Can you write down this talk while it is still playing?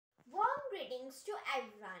Greetings to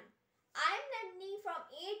everyone. I'm Nandni from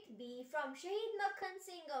 8th B from Shahid Makhan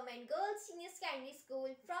Singh Government Girls Senior Secondary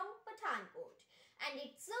School from Pathankot. And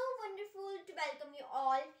it's so wonderful to welcome you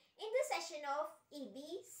all in the session of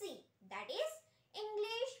EBC, that is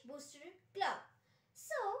English Booster Club.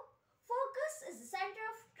 So, focus is the center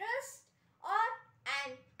of trust or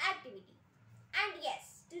an activity. And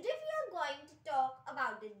yes, today we are going to talk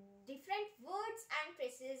about the different words and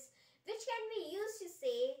phrases which can be used to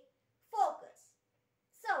say focus.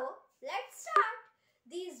 So, let's start.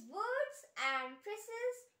 These words and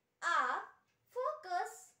phrases are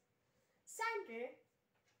focus, center,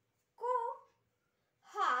 core,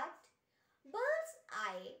 heart, bull's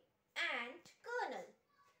eye, and kernel.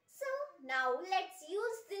 So, now let's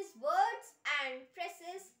use these words and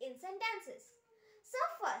phrases in sentences. So,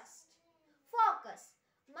 first, focus.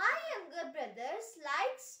 My younger brother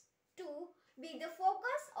likes to be the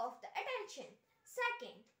focus of the attention.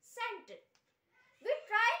 Second, center. We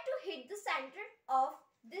try to hit the center of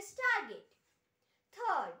this target.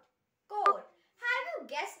 Third, core. Have you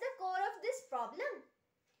guessed the core of this problem?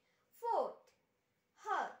 Fourth,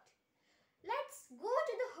 heart. Let's go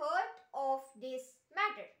to the heart of this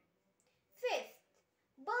matter. Fifth,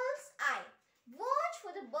 bull's eye. Watch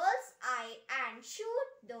for the bull's eye and shoot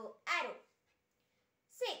the arrow.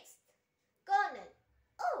 Sixth, kernel.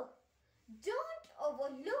 Oh, don't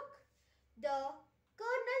overlook the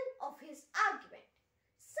kernel of his argument.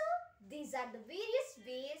 So, these are the various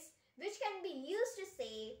ways which can be used to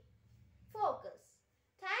say focus.